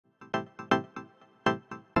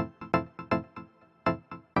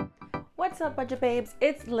What's up, Budget Babes?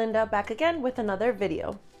 It's Linda back again with another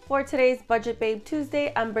video. For today's Budget Babe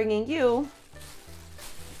Tuesday, I'm bringing you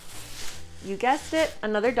guessed it,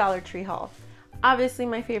 another Dollar Tree haul. Obviously,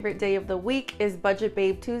 my favorite day of the week is Budget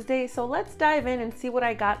Babe Tuesday, so let's dive in and see what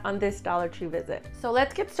I got on this Dollar Tree visit. So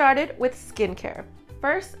let's get started with skincare.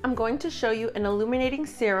 First, I'm going to show you an illuminating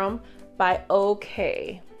serum by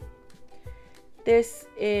OK. This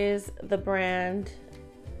is the brand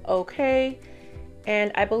OK.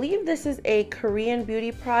 And I believe this is a Korean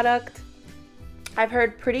beauty product. I've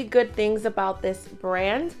heard pretty good things about this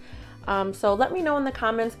brand. So let me know in the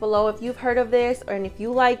comments below if you've heard of this and if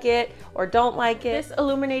you like it or don't like it. This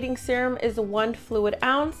illuminating serum is 1 fluid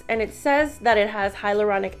ounce and it says that it has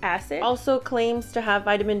hyaluronic acid. Also claims to have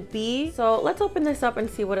vitamin B. So let's open this up and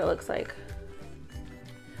see what it looks like.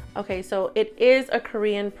 Okay, so it is a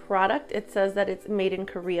Korean product. It says that it's made in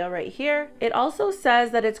Korea right here. It also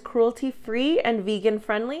says that it's cruelty-free and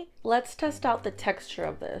vegan-friendly. Let's test out the texture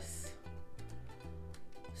of this.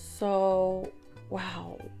 So,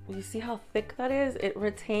 wow, you see how thick that is? It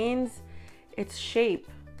retains its shape.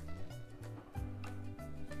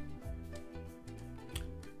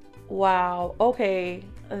 Wow, okay,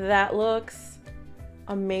 that looks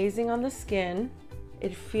amazing on the skin.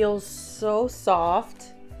 It feels so soft.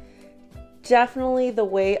 Definitely the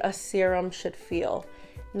way a serum should feel.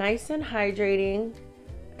 Nice and hydrating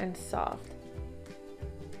and soft.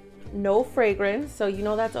 No fragrance, so you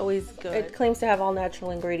know that's always good. It claims to have all natural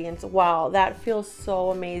ingredients. Wow, that feels so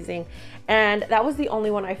amazing. And that was the only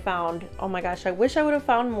one I found. Oh my gosh, I wish I would have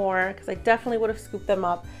found more because I definitely would have scooped them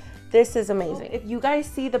up. This is amazing. If you guys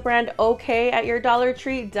see the brand OK at your Dollar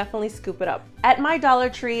Tree, definitely scoop it up. At my Dollar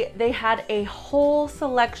Tree, they had a whole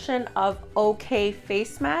selection of OK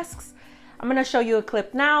face masks. I'm gonna show you a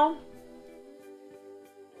clip now.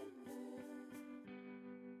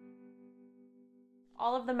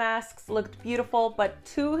 All of the masks looked beautiful, but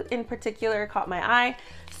 2 in particular caught my eye.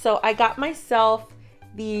 So I got myself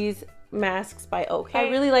these masks by OK. I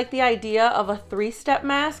really like the idea of a 3-step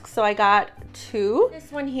mask, so I got 2.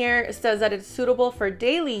 This one here says that it's suitable for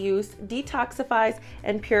daily use, detoxifies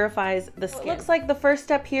and purifies the skin. It looks like the first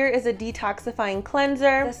step here is a detoxifying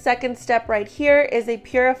cleanser. The second step right here is a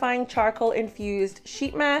purifying charcoal infused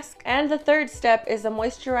sheet mask. And the third step is a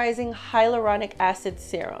moisturizing hyaluronic acid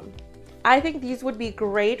serum. I think these would be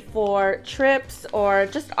great for trips or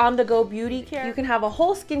just on-the-go beauty care. You can have a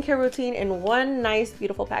whole skincare routine in one nice,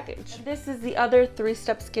 beautiful package. And this is the other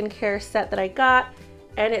 3-step skincare set that I got.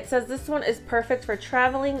 And it says this one is perfect for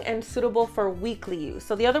traveling and suitable for weekly use.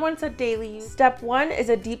 So the other one said daily use. Step 1 is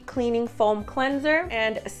a deep cleaning foam cleanser.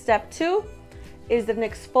 And step 2 is an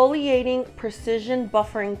exfoliating precision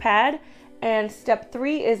buffering pad. And step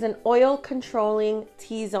 3 is an oil controlling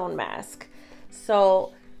T-zone mask.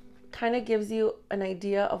 So kind of gives you an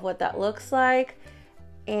idea of what that looks like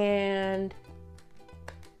and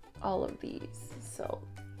all of these. So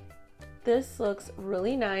this looks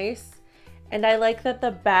really nice, and I like that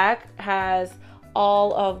the back has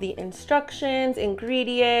all of the instructions,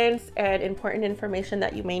 ingredients, and important information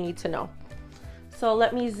that you may need to know. So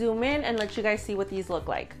let me zoom in and let you guys see what these look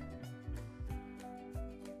like.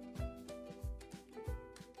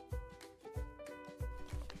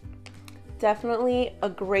 Definitely a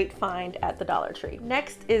great find at the Dollar Tree.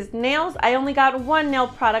 Next is nails. I only got 1 nail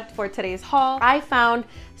product for today's haul. I found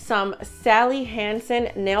some Sally Hansen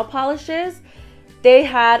nail polishes. They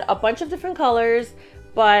had a bunch of different colors,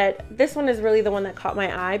 but this one is really the one that caught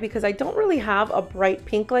my eye because I don't really have a bright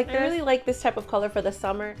pink like this. I really like this type of color for the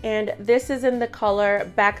summer. And this is in the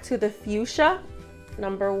color Back to the Fuchsia,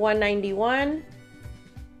 number 191.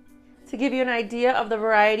 To give you an idea of the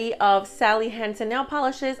variety of Sally Hansen nail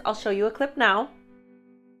polishes, I'll show you a clip now.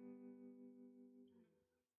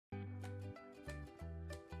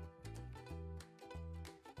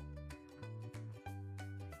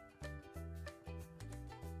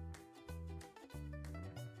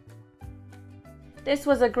 This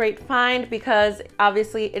was a great find because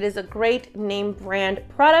obviously it is a great name brand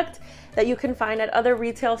product that you can find at other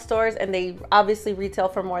retail stores, and they obviously retail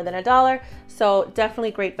for more than $1, so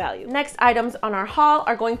definitely great value. Next items on our haul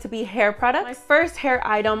are going to be hair products. My first hair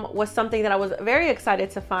item was something that I was very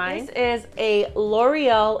excited to find. This is a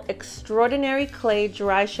L'Oreal Extraordinary Clay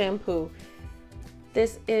Dry Shampoo.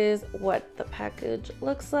 This is what the package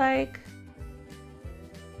looks like.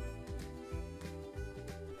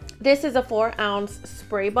 This is a 4-ounce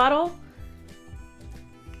spray bottle.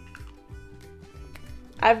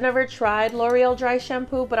 I've never tried L'Oreal dry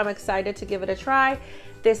shampoo, but I'm excited to give it a try.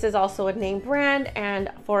 This is also a name brand,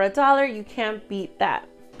 and for $1, you can't beat that.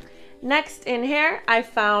 Next in hair, I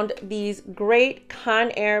found these great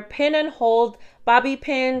Conair pin and hold bobby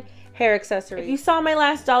pin hair accessories. If you saw my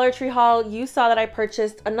last Dollar Tree haul, you saw that I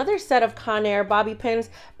purchased another set of Conair bobby pins,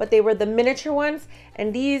 but they were the miniature ones,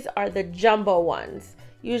 and these are the jumbo ones.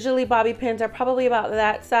 Usually bobby pins are probably about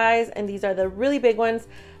that size, and these are the really big ones.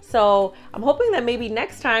 So I'm hoping that maybe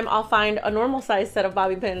next time I'll find a normal size set of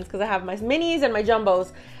bobby pins, because I have my minis and my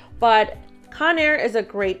jumbos. But Conair is a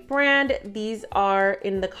great brand. These are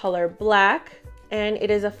in the color black, and it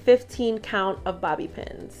is a 15 count of bobby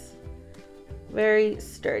pins. Very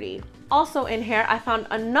sturdy. Also in here, I found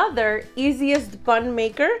another Easiest Bun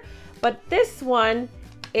Maker, but this one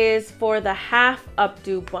is for the half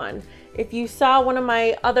updo bun. If you saw one of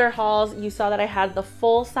my other hauls, you saw that I had the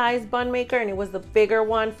full size bun maker, and it was the bigger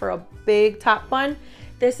one for a big top bun.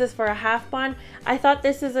 This is for a half bun. I thought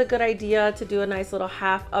this is a good idea to do a nice little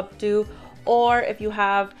half updo, or if you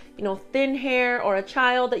have, you know, thin hair or a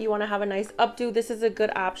child that you want to have a nice updo, this is a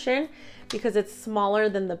good option because it's smaller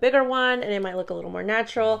than the bigger one and it might look a little more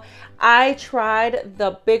natural. I tried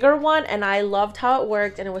the bigger one and I loved how it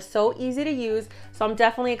worked, and it was so easy to use. So I'm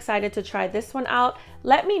definitely excited to try this one out.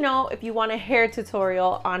 Let me know if you want a hair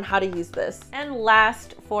tutorial on how to use this. And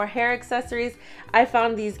last, for hair accessories, I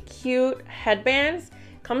found these cute headbands.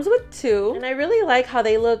 Comes with two, and I really like how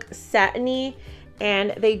they look satiny,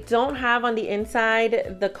 and they don't have on the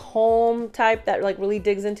inside the comb type that like really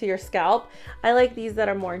digs into your scalp. I like these that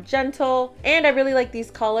are more gentle, and I really like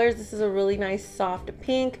these colors. This is a really nice soft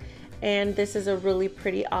pink, and this is a really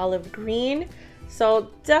pretty olive green.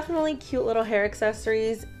 So definitely cute little hair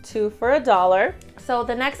accessories, 2 for $1. So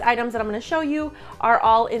the next items that I'm going to show you are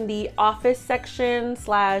all in the office section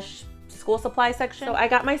slash school supply section. So I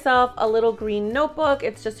got myself a little green notebook.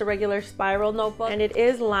 It's just a regular spiral notebook, and it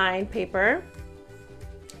is lined paper.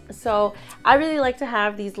 So I really like to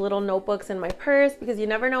have these little notebooks in my purse because you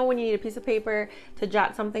never know when you need a piece of paper to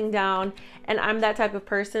jot something down. And I'm that type of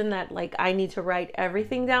person that like I need to write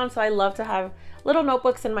everything down. So I love to have little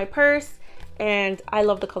notebooks in my purse, and I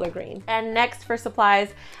love the color green. And next for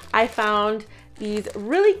supplies, I found these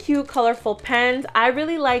really cute colorful pens. I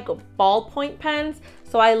really like ballpoint pens.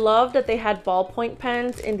 So I love that they had ballpoint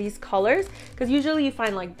pens in these colors, because usually you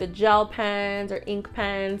find like the gel pens or ink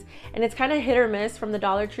pens, and it's kind of hit or miss from the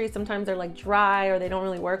Dollar Tree. Sometimes they're like dry or they don't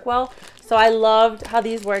really work well. So I loved how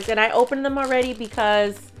these worked, and I opened them already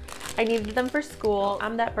because I needed them for school.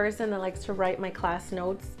 I'm that person that likes to write my class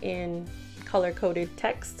notes in color-coded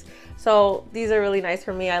text. So these are really nice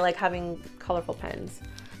for me. I like having colorful pens,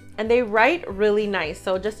 and they write really nice.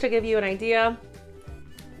 So just to give you an idea,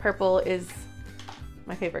 purple is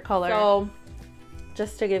my favorite color. So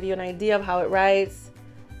just to give you an idea of how it writes,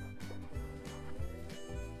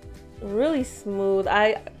 really smooth.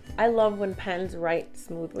 I love when pens write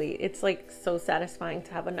smoothly. It's like so satisfying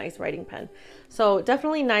to have a nice writing pen. So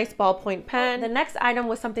definitely nice ballpoint pen. The next item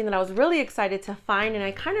was something that I was really excited to find, and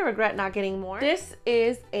I kind of regret not getting more. This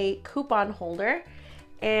is a coupon holder,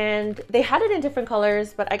 and they had it in different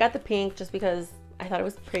colors, but I got the pink just because I thought it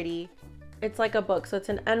was pretty. It's like a book, so it's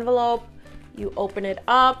an envelope. You open it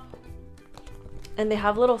up, and they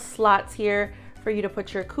have little slots here for you to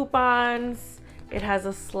put your coupons. It has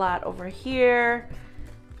a slot over here.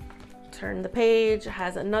 Turn the page, it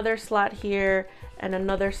has another slot here and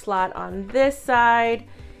another slot on this side.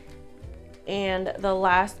 And the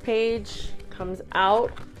last page comes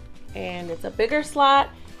out and it's a bigger slot.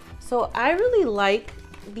 So I really like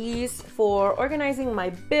these for organizing my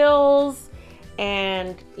bills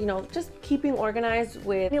and, you know, just keeping organized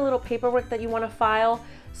with any little paperwork that you want to file.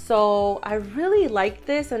 So I really like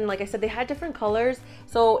this, and like I said, they had different colors.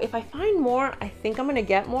 So if I find more, I think I'm gonna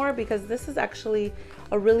get more, because this is actually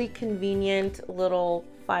a really convenient little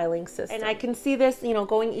filing system. And I can see this, you know,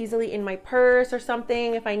 going easily in my purse or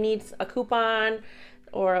something if I need a coupon,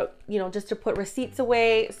 or, you know, just to put receipts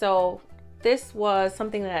away. So this was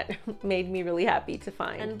something that made me really happy to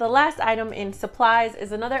find. And the last item in supplies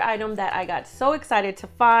is another item that I got so excited to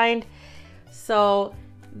find. So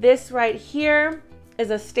this right here is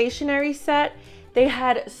a stationery set. They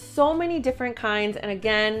had so many different kinds, and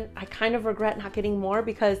again, I kind of regret not getting more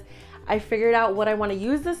because I figured out what I want to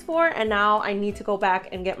use this for, and now I need to go back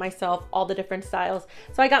and get myself all the different styles.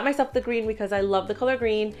 So I got myself the green because I love the color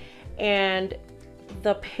green, and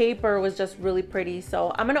the paper was just really pretty.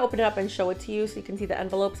 So I'm gonna open it up and show it to you so you can see the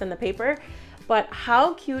envelopes and the paper. But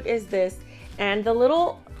how cute is this? And the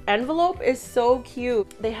little envelope is so cute.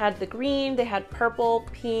 They had the green, they had purple,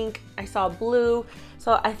 pink, I saw blue.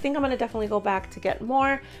 So I think I'm gonna definitely go back to get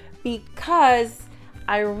more, because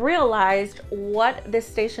I realized what this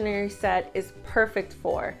stationery set is perfect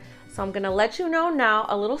for. So I'm gonna let you know now,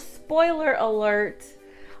 a little spoiler alert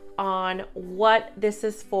on what this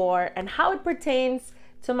is for and how it pertains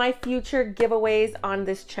to my future giveaways on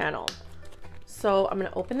this channel. So I'm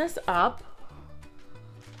gonna open this up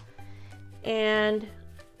and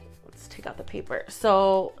let's take out the paper.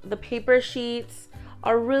 So the paper sheets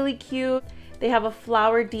are really cute. They have a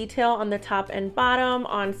flower detail on the top and bottom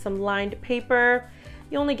on some lined paper.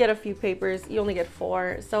 You only get a few papers, you only get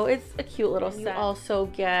 4. So it's a cute little set. You also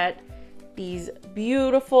get these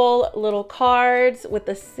beautiful little cards with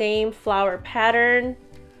the same flower pattern.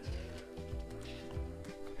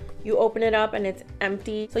 You open it up and it's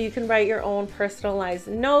empty, so you can write your own personalized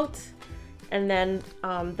note. And then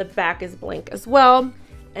the back is blank as well.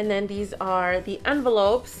 And then these are the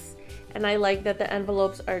envelopes. And I like that the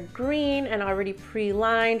envelopes are green and already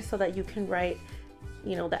pre-lined so that you can write,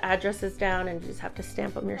 you know, the addresses down and you just have to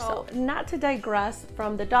stamp them yourself. So, not to digress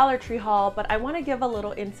from the Dollar Tree haul, but I want to give a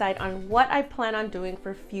little insight on what I plan on doing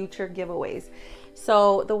for future giveaways.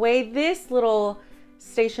 So the way this little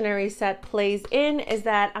stationery set plays in is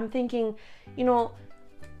that I'm thinking, you know,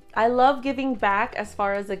 I love giving back as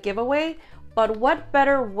far as a giveaway, but what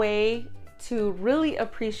better way to really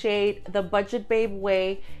appreciate the Budget Babe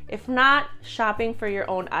way if not shopping for your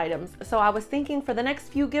own items. So I was thinking for the next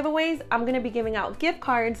few giveaways, I'm gonna be giving out gift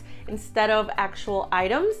cards instead of actual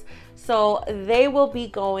items. So they will be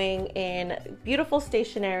going in beautiful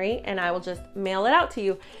stationery and I will just mail it out to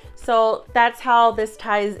you. So that's how this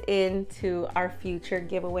ties into our future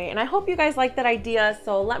giveaway. And I hope you guys like that idea.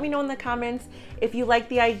 So let me know in the comments if you like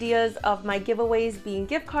the ideas of my giveaways being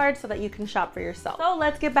gift cards so that you can shop for yourself. So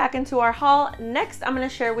let's get back into our haul. Next, I'm gonna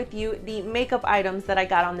share with you the makeup items that I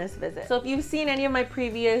got on this visit. So if you've seen any of my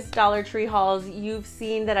previous Dollar Tree hauls, you've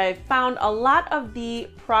seen that I've found a lot of the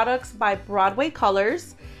products by Broadway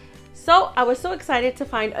Colors. So I was so excited to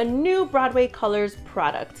find a new Broadway Colors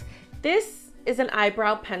product. This is an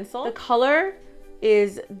eyebrow pencil. The color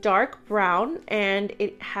is dark brown and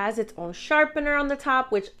it has its own sharpener on the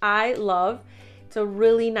top, which I love. It's a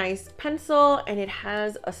really nice pencil and it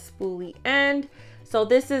has a spoolie end. So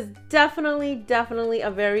this is definitely a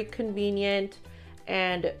very convenient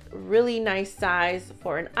and really nice size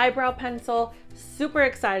for an eyebrow pencil. Super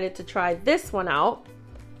excited to try this one out.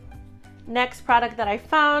 Next product that I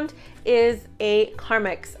found is a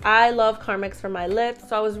Carmex. I love Carmex for my lips,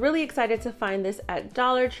 so I was really excited to find this at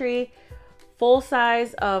Dollar Tree. Full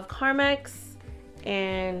size of Carmex,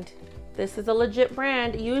 and this is a legit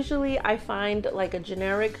brand. Usually I find like a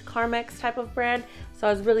generic Carmex type of brand, so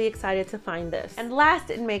I was really excited to find this. And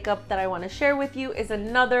last in makeup that I want to share with you is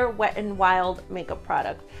another Wet n Wild makeup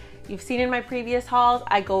product. You've seen in my previous hauls,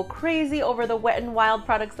 I go crazy over the Wet n Wild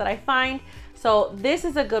products that I find. So this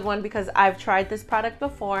is a good one because I've tried this product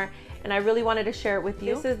before and I really wanted to share it with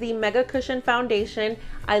you. This is the Mega Cushion Foundation.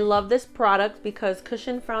 I love this product because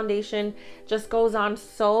cushion foundation just goes on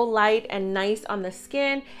so light and nice on the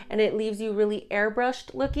skin and it leaves you really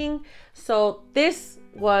airbrushed looking. So this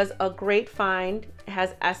was a great find. It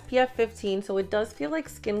has SPF 15, so it does feel like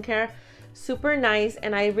skincare. Super nice,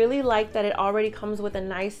 and I really like that it already comes with a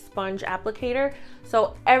nice sponge applicator.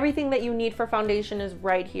 So everything that you need for foundation is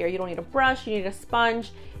right here. You don't need a brush, you need a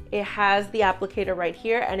sponge. It has the applicator right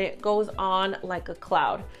here and it goes on like a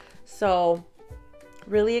cloud. So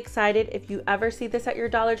really excited. If you ever see this at your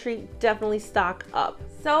Dollar Tree, definitely stock up.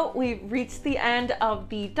 So we've reached the end of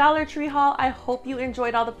the Dollar Tree haul. I hope you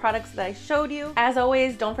enjoyed all the products that I showed you. As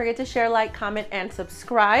always, don't forget to share, like, comment, and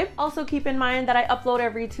subscribe. Also keep in mind that I upload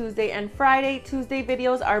every Tuesday and Friday. Tuesday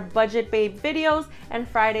videos are Budget Babe videos and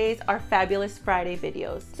Fridays are Fabulous Friday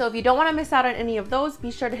videos. So if you don't want to miss out on any of those,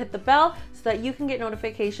 be sure to hit the bell so that you can get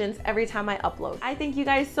notifications every time I upload. I thank you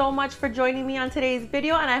guys so much for joining me on today's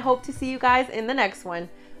video and I hope to see you guys in the next one.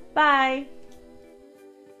 Bye!